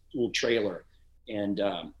this little trailer, and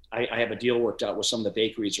I have a deal worked out with some of the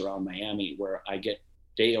bakeries around Miami where I get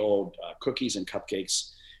day old cookies and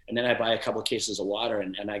cupcakes, and then I buy a couple of cases of water,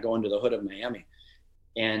 and I go into the hood of Miami,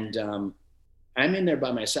 and I'm in there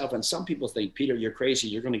by myself. And some people think, Peter, you're crazy.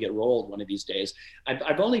 You're going to get rolled one of these days.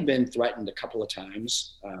 I've only been threatened a couple of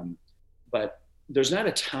times, but there's not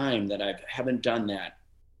a time that I haven't done that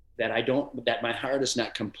that my heart is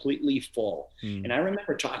not completely full. And I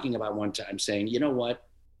remember talking about one time saying, you know what?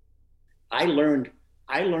 I learned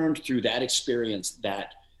through that experience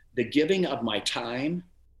that the giving of my time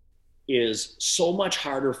is so much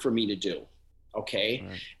harder for me to do. Okay.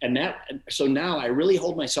 Right. And so now I really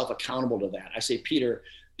hold myself accountable to that. I say, Peter,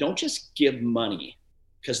 don't just give money,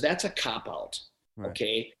 because that's a cop out. Right.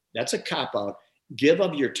 Okay. That's a cop out. Give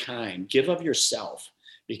of your time, give of yourself,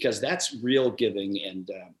 because that's real giving.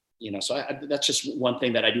 And, so that's just one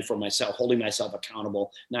thing that I do for myself, holding myself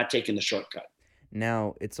accountable, not taking the shortcut.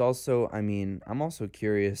 Now, it's also, I mean, I'm also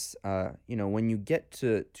curious, when you get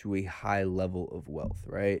to a high level of wealth,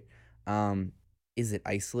 right? Is it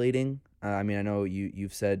isolating? I mean, I know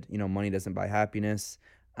you've said, money doesn't buy happiness,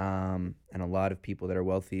 and a lot of people that are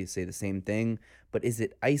wealthy say the same thing. But is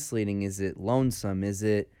it isolating? Is it lonesome? Is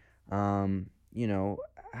it,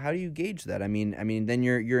 how do you gauge that? I mean, then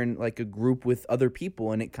you're in like a group with other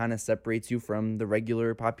people, and it kind of separates you from the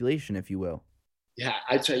regular population, if you will. Yeah,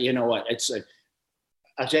 I'd say, you know what,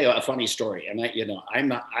 I'll tell you a funny story. And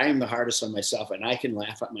I'm the hardest on myself, and I can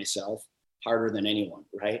laugh at myself harder than anyone,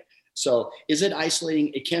 right? So is it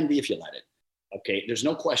isolating? It can be if you let it. Okay, there's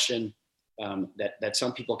no question that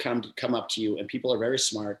some people come up to you, and people are very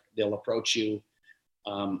smart. They'll approach you,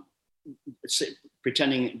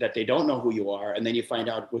 pretending that they don't know who you are, and then you find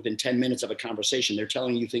out within 10 minutes of a conversation they're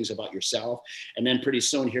telling you things about yourself, and then pretty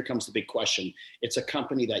soon here comes the big question. It's a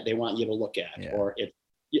company that they want you to look at, yeah. Or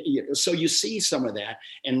so you see some of that,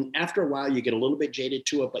 and after a while you get a little bit jaded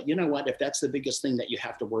to it. But you know what, if that's the biggest thing that you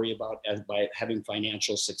have to worry about by having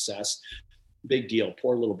financial success, big deal,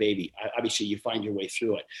 poor little baby. Obviously you find your way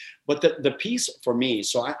through it. But the piece for me,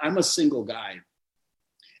 so I'm a single guy,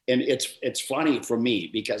 and it's funny for me,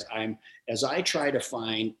 because as I try to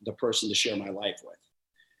find the person to share my life with,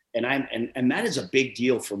 and that is a big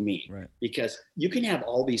deal for me, right? Because you can have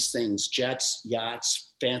all these things, jets,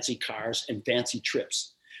 yachts, fancy cars, and fancy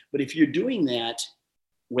trips. But if you're doing that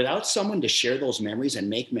without someone to share those memories and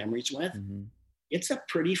make memories with, it's a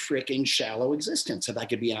pretty freaking shallow existence, if I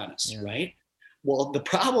could be honest, yeah. Right? Well, the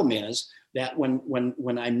problem is that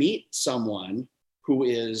when I meet someone who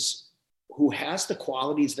has the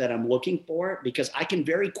qualities that I'm looking for, because I can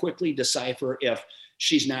very quickly decipher if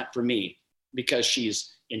she's not for me, because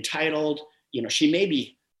she's entitled. She may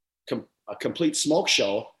be a complete smoke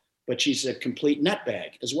show, but she's a complete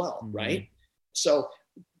nutbag as well, right? So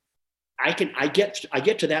I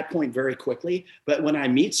get to that point very quickly. But when I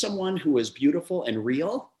meet someone who is beautiful and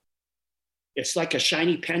real, it's like a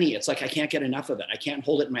shiny penny. It's like I can't get enough of it. I can't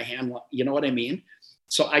hold it in my hand. You know what I mean?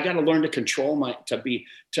 So I got to learn to control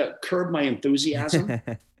to curb my enthusiasm.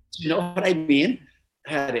 You know what I mean?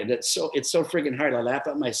 It's so friggin' hard. I laugh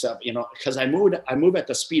at myself, because I move at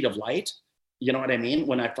the speed of light. You know what I mean?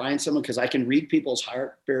 When I find someone, because I can read people's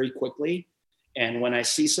heart very quickly. And when I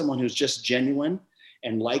see someone who's just genuine,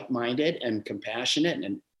 and like-minded and compassionate.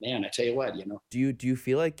 And man, I tell you what, Do you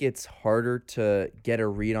feel like it's harder to get a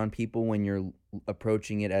read on people when you're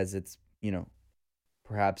approaching it as it's,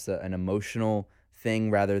 perhaps an emotional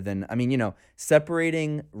thing rather than, I mean,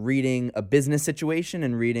 separating reading a business situation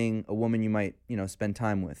and reading a woman you might, spend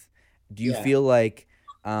time with. Do you yeah. feel like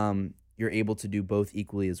you're able to do both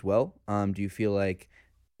equally as well? Do you feel like,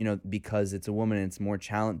 because it's a woman and it's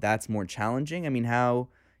that's more challenging? I mean, how,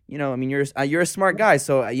 I mean, you're a smart guy,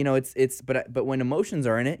 so but when emotions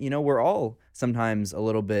are in it, we're all sometimes a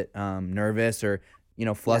little bit nervous or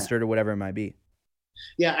flustered or whatever it might be.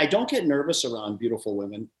 Yeah, I don't get nervous around beautiful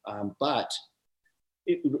women, but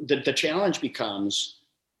the challenge becomes,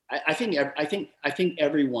 I think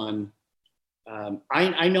everyone.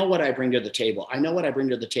 I know what I bring to the table. I know what I bring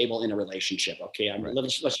to the table in a relationship. Okay, Right.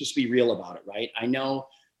 let's just be real about it, right? I know,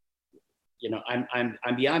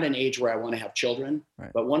 I'm beyond an age where I want to have children,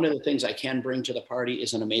 Right. but one of the things I can bring to the party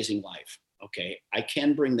is an amazing life. Okay, I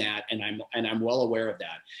can bring that, and I'm well aware of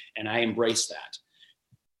that, and I embrace that.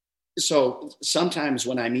 So sometimes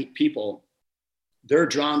when I meet people, they're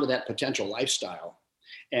drawn to that potential lifestyle.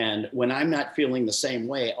 And when I'm not feeling the same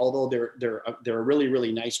way, although they're a really,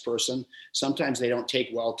 really nice person, sometimes they don't take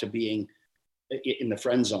well to being in the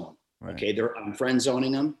friend zone. Right. Okay, I'm friend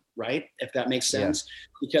zoning them, right? If that makes sense,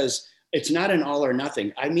 because it's not an all or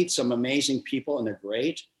nothing. I meet some amazing people and they're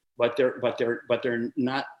great, but they're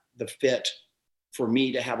not the fit for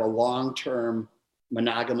me to have a long-term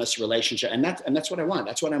monogamous relationship. And that's what I want.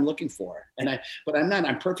 That's what I'm looking for. But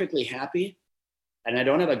I'm perfectly happy. And I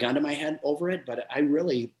don't have a gun to my head over it, but I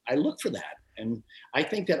look for that. And I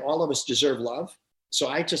think that all of us deserve love. So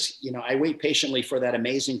I just, I wait patiently for that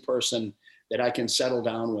amazing person that I can settle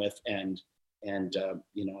down with and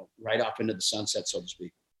ride off into the sunset, so to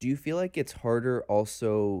speak. Do you feel like it's harder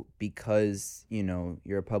also because,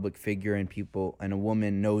 you're a public figure and people and a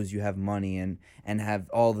woman knows you have money and have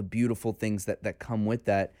all the beautiful things that come with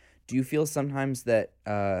that? Do you feel sometimes that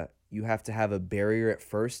you have to have a barrier at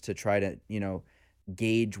first to try to,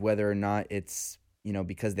 gauge whether or not it's,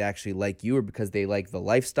 because they actually like you or because they like the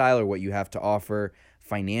lifestyle or what you have to offer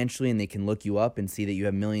financially and they can look you up and see that you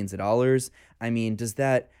have millions of dollars? I mean,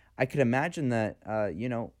 I could imagine that,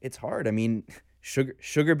 it's hard. I mean,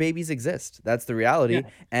 sugar babies exist. That's the reality. Yeah.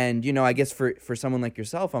 And, I guess for someone like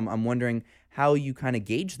yourself, I'm wondering how you kind of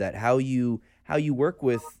gauge that, how you work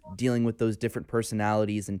with dealing with those different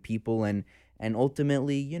personalities and people and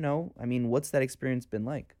ultimately, I mean, what's that experience been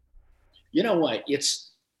like? You know what?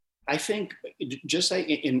 I think just like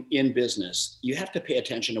in business, you have to pay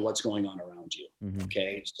attention to what's going on around you. Mm-hmm.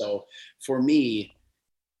 Okay. So for me,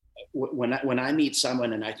 when I meet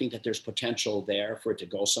someone and I think that there's potential there for it to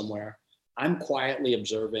go somewhere, I'm quietly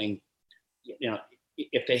observing,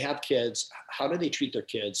 if they have kids, how do they treat their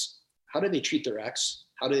kids? How do they treat their ex?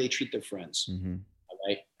 How do they treat their friends? Mm-hmm. All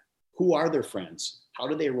right. Who are their friends? How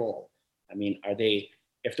do they roll? I mean,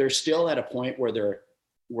 if they're still at a point where they're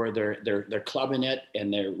clubbing it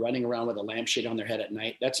and they're running around with a lampshade on their head at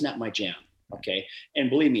night, that's not my jam. Okay. And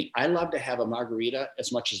believe me, I love to have a margarita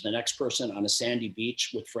as much as the next person on a sandy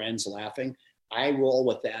beach with friends laughing. I roll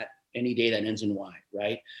with that any day that ends in Y,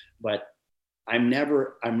 right? But I'm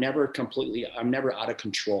never out of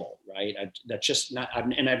control, right? That's just not,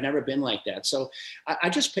 and I've never been like that. So I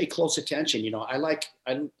just pay close attention. I like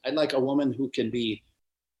a woman who can be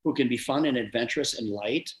fun and adventurous and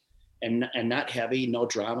light, and not heavy, no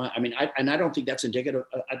drama. I mean, I don't think that's indicative.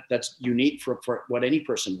 That's unique for what any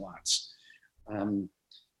person wants.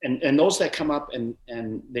 And those that come up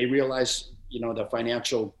and they realize, the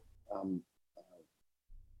financial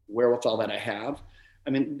wherewithal that I have. I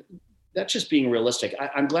mean, that's just being realistic.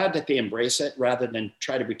 I'm glad that they embrace it rather than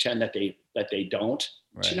try to pretend that they don't.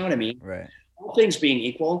 Right. Do you know what I mean? Right. All things being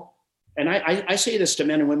equal, and I say this to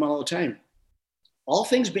men and women all the time. All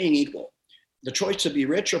things being equal, the choice to be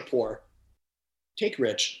rich or poor, take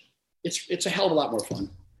rich. It's a hell of a lot more fun.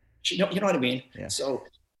 You know what I mean? Yeah. So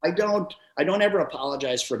I don't ever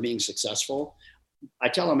apologize for being successful. I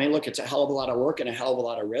tell them, hey, look, it's a hell of a lot of work and a hell of a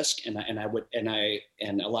lot of risk, and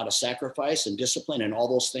a lot of sacrifice and discipline and all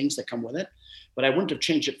those things that come with it. But I wouldn't have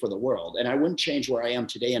changed it for the world, and I wouldn't change where I am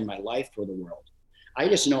today in my life for the world. I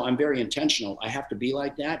just know I'm very intentional. I have to be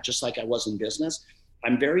like that, just like I was in business.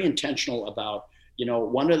 I'm very intentional about,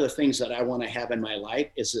 one of the things that I want to have in my life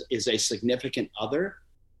is a significant other.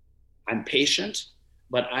 I'm patient,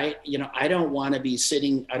 but I don't want to be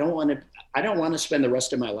sitting. I don't want to spend the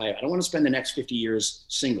rest of my life. I don't want to spend the next 50 years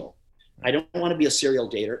single. I don't want to be a serial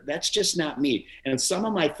dater. That's just not me. And some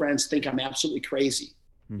of my friends think I'm absolutely crazy.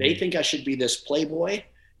 Mm-hmm. They think I should be this playboy,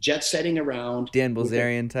 jet setting around. Dan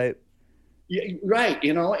Bilzerian type. Yeah, right.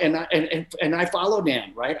 And I follow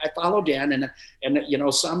Dan, right? I follow Dan, and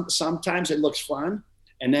sometimes it looks fun,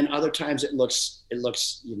 and then other times it looks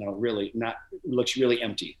really not, it looks really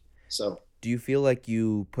empty. So Do you feel like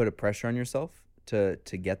you put a pressure on yourself to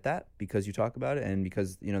get that because you talk about it and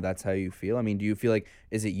because that's how you feel? I mean, do you feel like,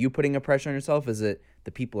 is it you putting a pressure on yourself? Is it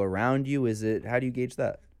the people around you? Is it, how do you gauge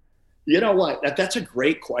that? you know what? That's a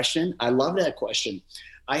great question. I love that question.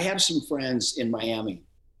 I have some friends in Miami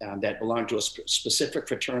that belong to a specific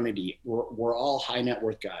fraternity. We're all high net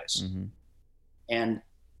worth guys, Mm-hmm. and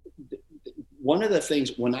one of the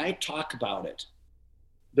things when I talk about it,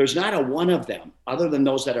 there's not a one of them, other than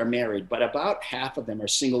those that are married, but about half of them are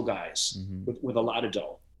single guys Mm-hmm. with a lot of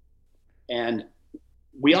dough. And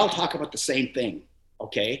we all talk about the same thing.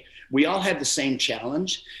 Okay. We all have the same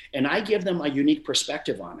challenge. And I give them a unique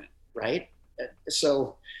perspective on it. Right.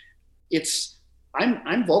 So it's,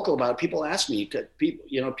 I'm vocal about it. People ask me,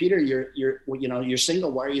 people, Peter, you're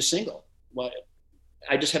single. Why are you single? Well,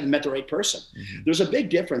 I just haven't met the right person. Mm-hmm. There's a big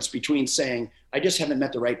difference between saying, I just haven't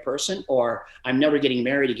met the right person, or I'm never getting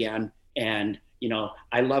married again. And,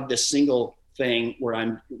 I love this single thing where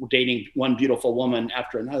I'm dating one beautiful woman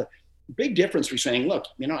after another. Big difference between saying, look,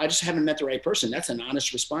 I just haven't met the right person. That's an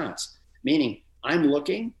honest response, meaning I'm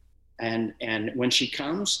looking, and when she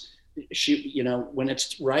comes, when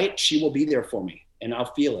it's right, she will be there for me and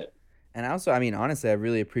I'll feel it. And also, I mean, honestly, I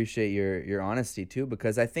really appreciate your honesty too,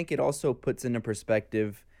 because I think it also puts into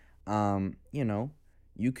perspective,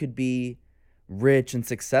 you could be rich and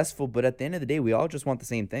successful, but at the end of the day, we all just want the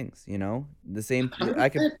same things, the same. I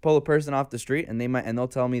could 100%. pull a person off the street and they'll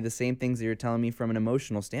tell me the same things that you're telling me from an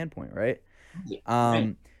emotional standpoint, right? Right.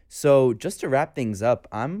 Um, so just to wrap things up,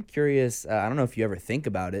 I'm curious. I don't know if you ever think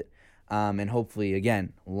about it, and hopefully,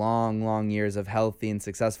 again, long, long years of healthy and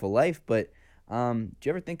successful life. But do you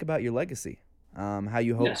ever think about your legacy?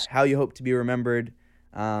 Yes. How you hope to be remembered,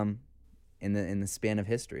 um, in the span of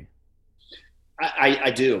history?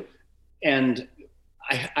 I do. And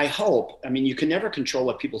I hope, I mean, you can never control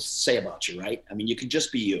what people say about you, right? I mean, you can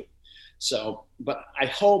just be you. So, but I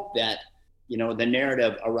hope that, the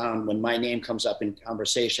narrative around when my name comes up in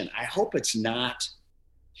conversation, I hope it's not,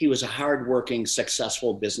 he was a hardworking,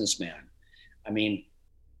 successful businessman. I mean,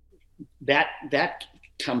 that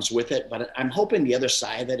comes with it, but I'm hoping the other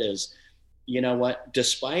side of it is,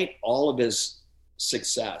 despite all of his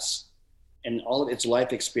success and all of its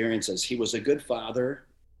life experiences, he was a good father.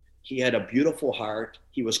 He had a beautiful heart.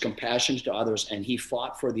 He was compassionate to others, and he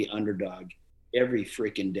fought for the underdog every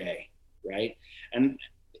freaking day, right? And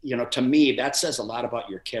to me, that says a lot about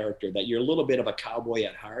your character. That you're a little bit of a cowboy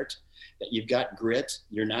at heart. That you've got grit.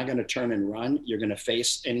 You're not going to turn and run. You're going to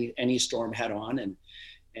face any storm head on,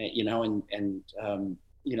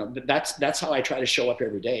 that's how I try to show up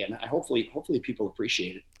every day, and hopefully people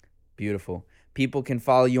appreciate it. Beautiful. People can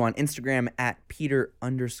follow you on Instagram at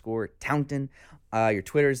Peter_Townton. Your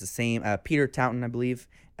Twitter is the same, Peter Townton, I believe.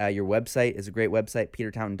 Your website is a great website,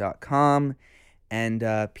 petertownton.com.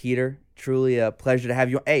 And Peter, truly a pleasure to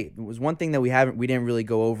have you. Hey, it was one thing that we didn't really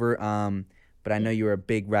go over, but I know you were a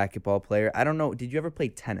big racquetball player. I don't know, did you ever play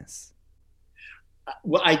tennis?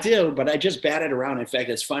 Well, I do, but I just batted around. In fact,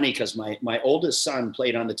 it's funny because my oldest son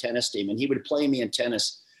played on the tennis team, and he would play me in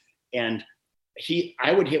tennis, and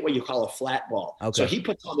I would hit what you call a flat ball. So Okay. he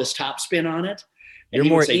puts all this top spin on it, and You're he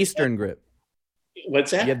would more say, Eastern grip.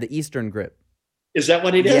 "What's You have that? the Eastern grip. Is that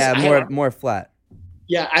what it is?" Yeah, more flat.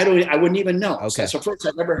 Yeah, I wouldn't even know. So, Okay. so first,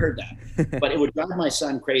 I've never heard that, but it would drive my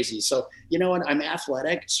son crazy. So you know what? I'm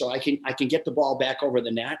athletic, so I can get the ball back over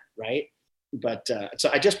the net, right? But so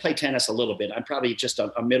I just play tennis a little bit. I'm probably just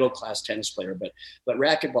a middle class tennis player, but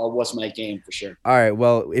racquetball was my game for sure. All right.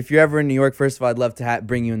 Well, if you're ever in New York, first of all, I'd love to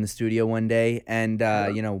bring you in the studio one day, and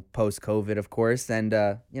post COVID, of course,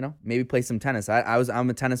 and maybe play some tennis. I'm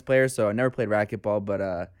a tennis player, so I never played racquetball,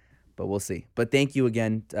 but we'll see. But thank you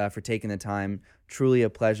again for taking the time. Truly a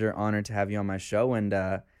pleasure, honored to have you on my show, and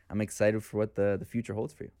I'm excited for what the future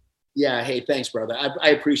holds for you. Yeah. Hey, thanks, brother.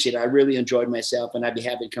 I appreciate it. I really enjoyed myself, and I'd be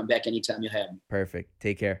happy to come back anytime you have me. Perfect.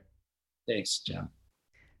 Take care. Thanks, John.